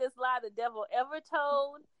the biggest lie the devil ever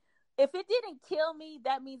told. If it didn't kill me,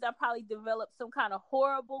 that means I probably developed some kind of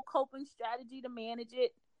horrible coping strategy to manage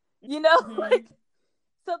it. You know,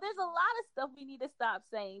 so there's a lot of stuff we need to stop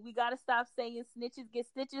saying. We got to stop saying snitches get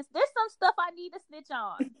stitches. There's some stuff I need to snitch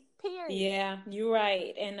on, period. Yeah, you're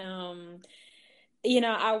right. And,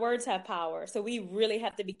 our words have power. So we really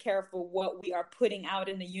have to be careful what we are putting out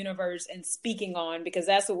in the universe and speaking on, because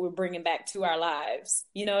that's what we're bringing back to our lives.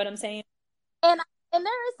 You know what I'm saying? And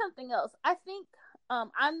there is something else. I think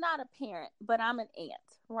I'm not a parent, but I'm an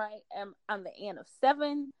aunt, right? I'm the aunt of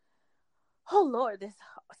 7. Oh Lord, there's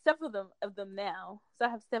several of them now. So I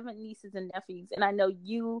have 7 nieces and nephews, and I know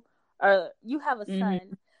you have a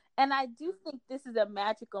son, and I do think this is a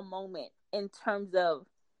magical moment in terms of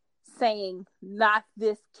saying, not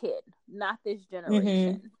this kid, not this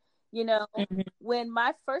generation. You know, when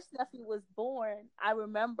my first nephew was born, I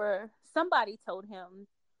remember somebody told him,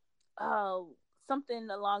 "Oh, something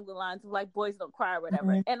along the lines of like, boys don't cry or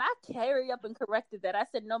whatever. Mm-hmm. And I carry up and corrected that. I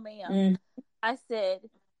said, no, ma'am. Mm-hmm. I said,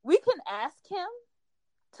 we can ask him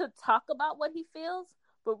to talk about what he feels,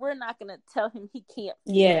 but we're not going to tell him he can't.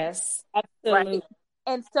 Yes, absolutely. Right?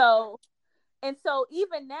 And so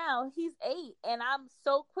even now he's 8 and I'm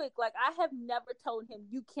so quick. Like, I have never told him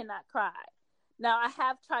you cannot cry. Now I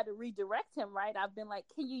have tried to redirect him, right? I've been like,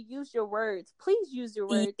 can you use your words? Please use your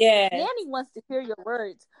words. Yes. Nanny wants to hear your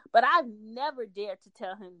words, but I've never dared to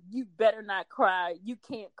tell him, you better not cry. You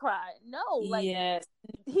can't cry. No, like, yes,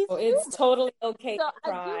 it's totally okay so to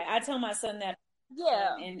cry. I tell my son that.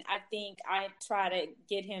 Yeah. And I think I try to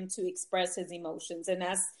get him to express his emotions, and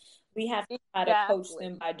we have to try to coach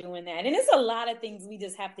them by doing that. And it's a lot of things we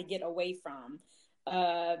just have to get away from,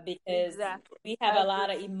 because we have a lot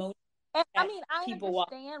of emotions. And I mean, I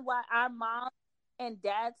understand why our moms and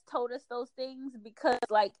dads told us those things, because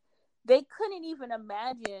like they couldn't even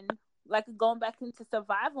imagine, like, going back into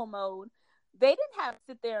survival mode. They didn't have to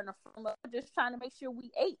sit there in a phone mode just trying to make sure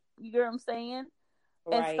we ate. You get what I'm saying?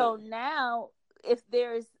 Right. And so now, if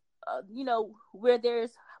there's, where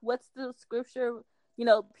there's, what's the scripture?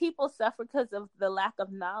 People suffer because of the lack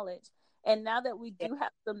of knowledge. And now that we do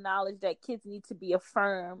have some knowledge that kids need to be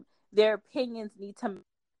affirmed, their opinions need to,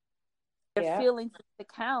 their feelings need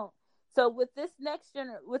to count. So with this next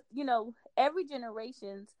every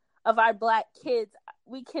generations of our Black kids,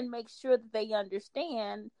 we can make sure that they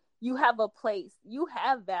understand you have a place, you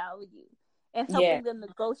have value, and helping them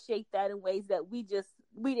negotiate that in ways that we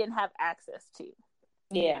didn't have access to.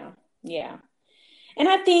 Yeah. And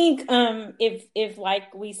I think if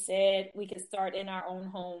like we said, we could start in our own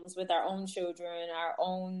homes with our own children, our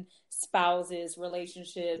own spouses,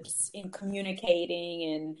 relationships, in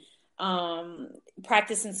communicating and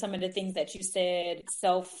practicing some of the things that you said,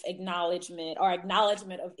 self-acknowledgement or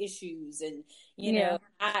acknowledgement of issues, and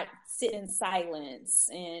not sit in silence,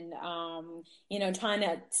 and trying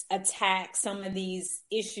to attack some of these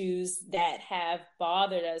issues that have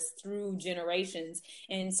bothered us through generations,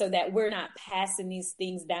 and so that we're not passing these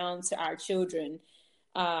things down to our children.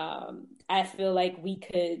 I feel like we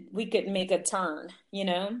could make a turn,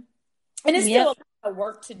 and it's still a lot of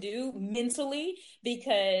work to do mentally,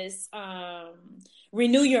 because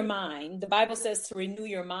renew your mind. The Bible says to renew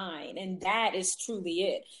your mind, and that is truly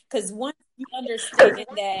it. Because once you understand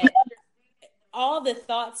that all the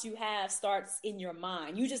thoughts you have starts in your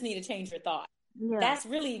mind, you just need to change your thought. Yeah. That's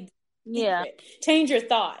really secret. Change your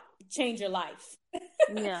thought, change your life.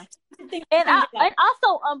 Yeah. And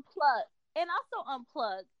also unplug.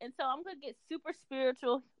 And so I'm gonna get super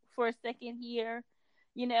spiritual for a second here.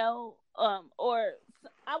 Or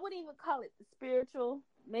I wouldn't even call it spiritual.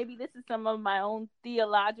 Maybe this is some of my own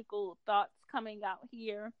theological thoughts coming out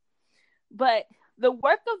here. But the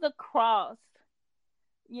work of the cross,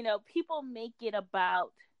 people make it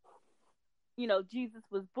about, Jesus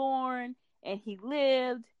was born and he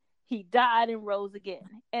lived, he died and rose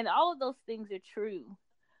again. And all of those things are true.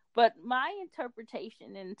 But my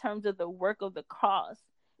interpretation in terms of the work of the cross,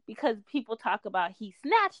 because people talk about he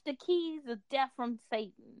snatched the keys of death from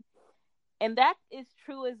Satan. And that is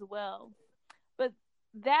true as well. But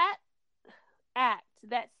that act,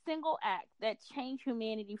 that single act that changed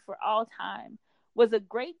humanity for all time, was a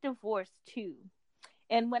great divorce too.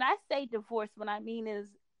 And when I say divorce, what I mean is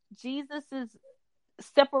Jesus's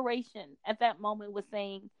separation at that moment was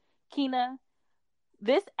saying, Kina,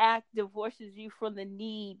 this act divorces you from the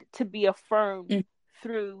need to be affirmed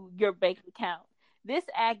through your bank account. This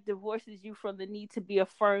act divorces you from the need to be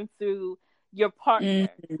affirmed through your partner,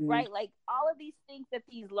 right? Like all of these things that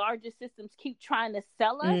these larger systems keep trying to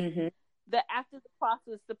sell us, the act of the cross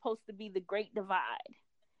is supposed to be the great divide.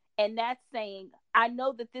 And that's saying, I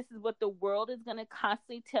know that this is what the world is going to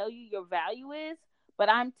constantly tell you your value is, but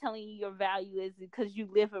I'm telling you your value is because you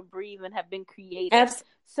live and breathe and have been created. Absolutely.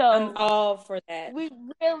 So I'm all for that. We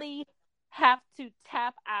really have to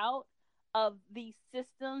tap out of these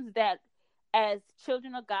systems that, as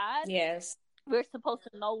children of God, we're supposed to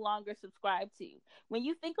no longer subscribe to. When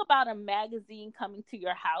you think about a magazine coming to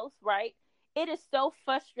your house, right? It is so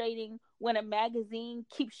frustrating when a magazine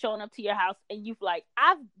keeps showing up to your house and you've like,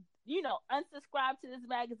 I've, unsubscribed to this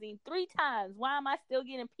magazine 3 times. Why am I still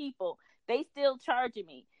getting people? They still charging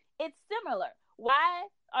me. It's similar. Why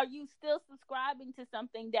are you still subscribing to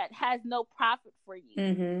something that has no profit for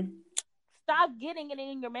you? Stop getting it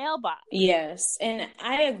in your mailbox. Yes. And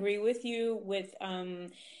I agree with you with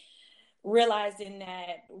realizing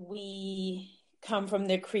that we come from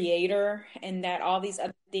the Creator and that all these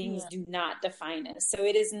other things do not define us. So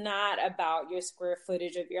it is not about your square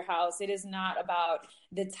footage of your house. It is not about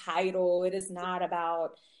the title. It is not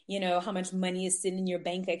about, how much money is sitting in your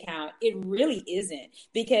bank account. It really isn't,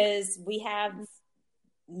 because we have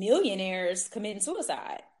millionaires committing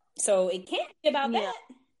suicide. So it can't be about that.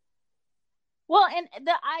 Well, and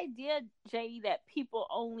the idea, Jay, that people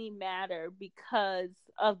only matter because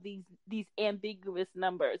of these ambiguous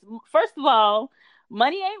numbers. First of all,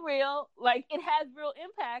 money ain't real. Like, it has real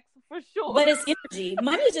impacts for sure. But it's energy.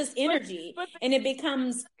 Money is just energy. And it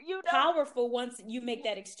becomes powerful once you make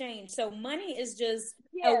that exchange. So money is just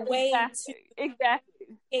a way to get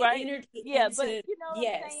right? energy. But you know what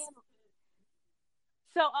I'm saying?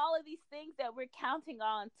 So all of these things that we're counting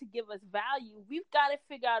on to give us value, we've got to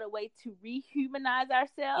figure out a way to rehumanize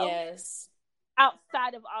ourselves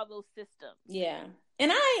outside of all those systems. Yeah.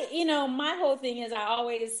 And my whole thing is, I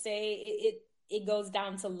always say it goes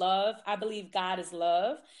down to love. I believe God is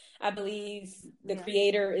love. I believe the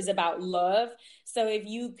Creator is about love. So if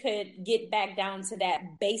you could get back down to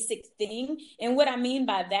that basic thing, and what I mean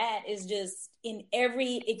by that is just in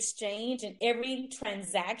every exchange and every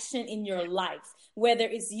transaction in your life, whether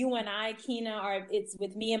it's you and I, Kina, or it's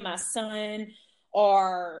with me and my son,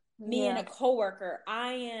 or me and a coworker,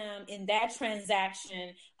 I am in that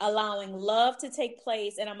transaction allowing love to take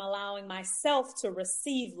place, and I'm allowing myself to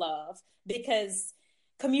receive love, because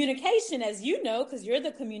communication, as you know, because you're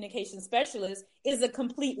the communication specialist, is a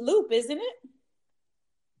complete loop, isn't it?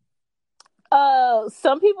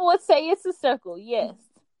 Some people would say it's a circle. Yes.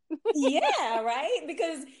 Yeah, right.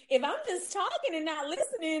 Because if I'm just talking and not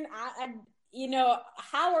listening, I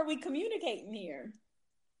how are we communicating here?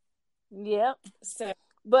 Yep.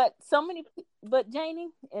 But Janie,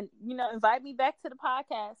 and invite me back to the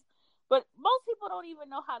podcast. But most people don't even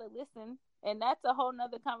know how to listen, and that's a whole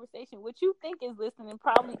nother conversation. What you think is listening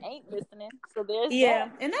probably ain't listening. So there's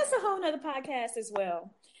that. And that's a whole nother podcast as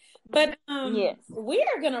well. But we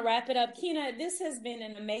are going to wrap it up. Kina, this has been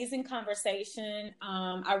an amazing conversation.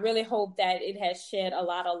 I really hope that it has shed a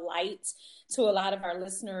lot of light to a lot of our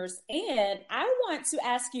listeners. And I want to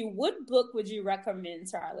ask you, what book would you recommend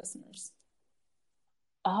to our listeners?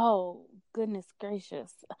 Oh, goodness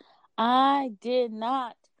gracious. I did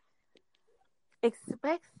not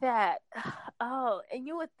expect that. Oh, and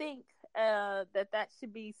you would think that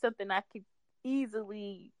should be something I could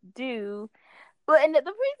easily do. But and the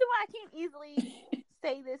reason why I can't easily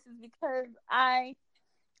say this is because I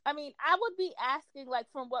would be asking, like,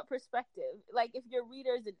 from what perspective? Like, if your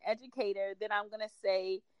reader is an educator, then I'm going to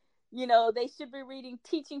say, they should be reading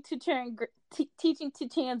Teaching to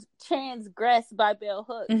Transgress by Bell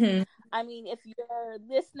Hooks. Mm-hmm. I mean, if your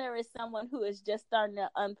listener is someone who is just starting to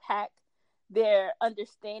unpack their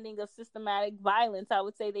understanding of systematic violence, I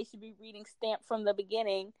would say they should be reading Stamped from the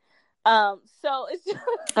Beginning. So it's just,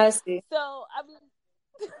 I see. So I mean,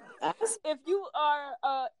 if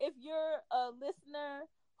you're a listener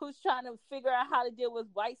who's trying to figure out how to deal with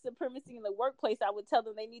white supremacy in the workplace, I would tell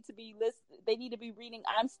them they need to be reading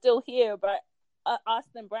 "I'm Still Here" by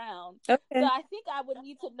Austin Brown. Okay. So I think I would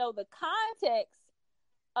need to know the context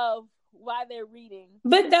of why they're reading.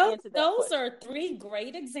 But those are 3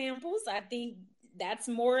 great examples. I think that's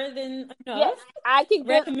more than enough. Yes, I can give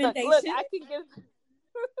recommendation. Look, I can give.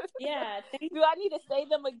 Yeah. Do I need to say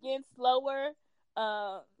them again slower?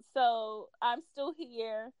 So I'm Still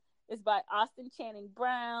Here is by Austin Channing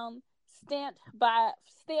Brown. Stamped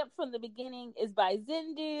from the Beginning is by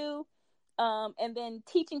Zindu. And then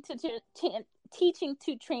Teaching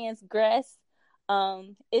to Transgress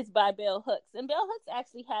is by Bell Hooks. And Bell Hooks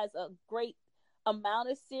actually has a great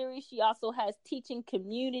amount of series. She also has Teaching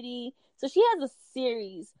Community. So she has a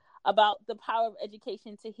series about the power of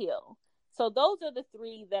education to heal. So those are the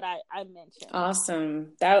 3 that I mentioned.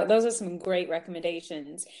 Awesome. Those are some great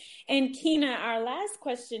recommendations. And Kina, our last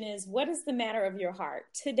question is, what is the matter of your heart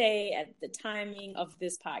today at the timing of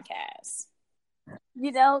this podcast?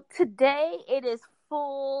 Today it is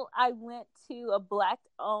full. I went to a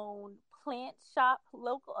Black-owned plant shop, a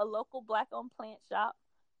local Black-owned plant shop.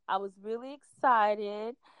 I was really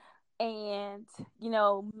excited and,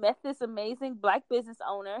 met this amazing Black business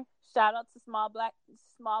owner. Shout out to small black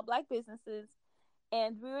businesses.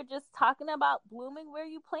 And we were just talking about blooming where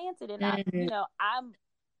you planted. And I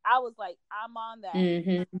was like, I'm on that.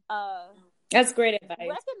 Mm-hmm. That's great advice.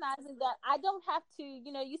 Recognizing that I don't have to,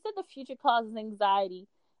 you said the future causes anxiety.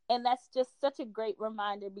 And that's just such a great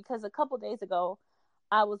reminder, because a couple days ago,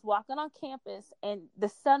 I was walking on campus and the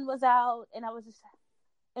sun was out and I was just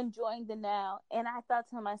enjoying the now. And I thought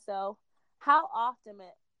to myself, how often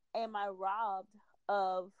am I robbed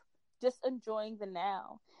of just enjoying the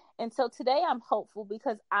now? And so today I'm hopeful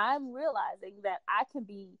because I'm realizing that I can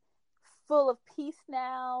be full of peace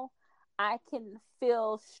now. I can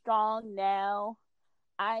feel strong now.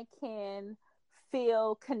 I can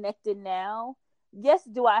feel connected now. Yes,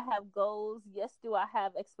 do I have goals? Yes, do I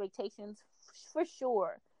have expectations? For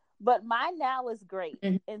sure. But my now is great.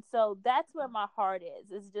 Mm-hmm. And so that's where my heart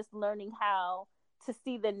is just learning how to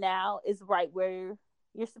see the now is right where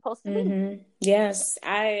you're supposed to be. Mm-hmm. Yes,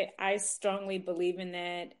 I strongly believe in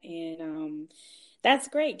that. And that's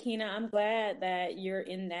great, Kina. I'm glad that you're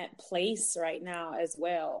in that place right now as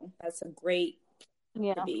well. That's a great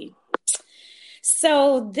place to be.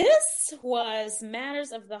 So this was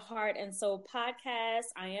Matters of the Heart and Soul podcast.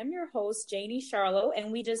 I am your host, Janie Charlo,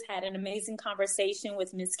 and we just had an amazing conversation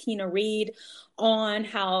with Miss Kina Reed on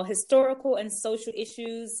how historical and social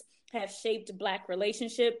issues have shaped Black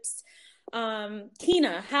relationships.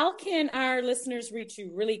 Kina, how can our listeners reach you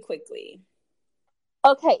really quickly?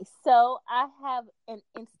 Okay, so I have an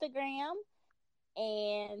Instagram,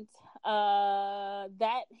 and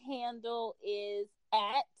that handle is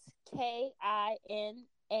at KINAM,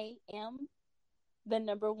 the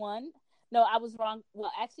number 1. No, I was wrong.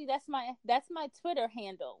 Well, actually, that's my Twitter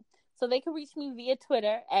handle. So they can reach me via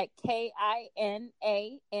Twitter at KINAM,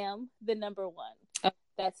 the number 1. Oh.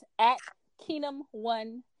 That's at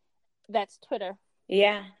Keenum1. That's Twitter.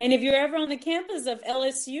 Yeah. And if you're ever on the campus of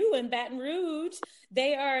LSU in Baton Rouge,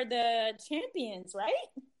 they are the champions, right?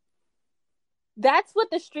 That's what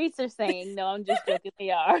the streets are saying. No, I'm just joking. They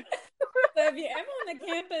are. So if you're ever on the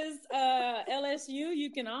campus LSU, you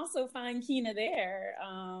can also find Kina there.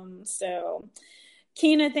 So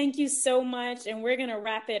Kina, thank you so much. And we're going to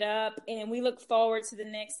wrap it up. And we look forward to the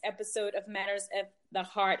next episode of Matters of the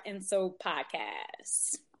Heart and Soul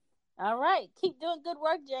podcast. All right. Keep doing good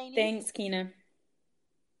work, Janie. Thanks, Kina.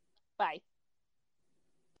 Bye.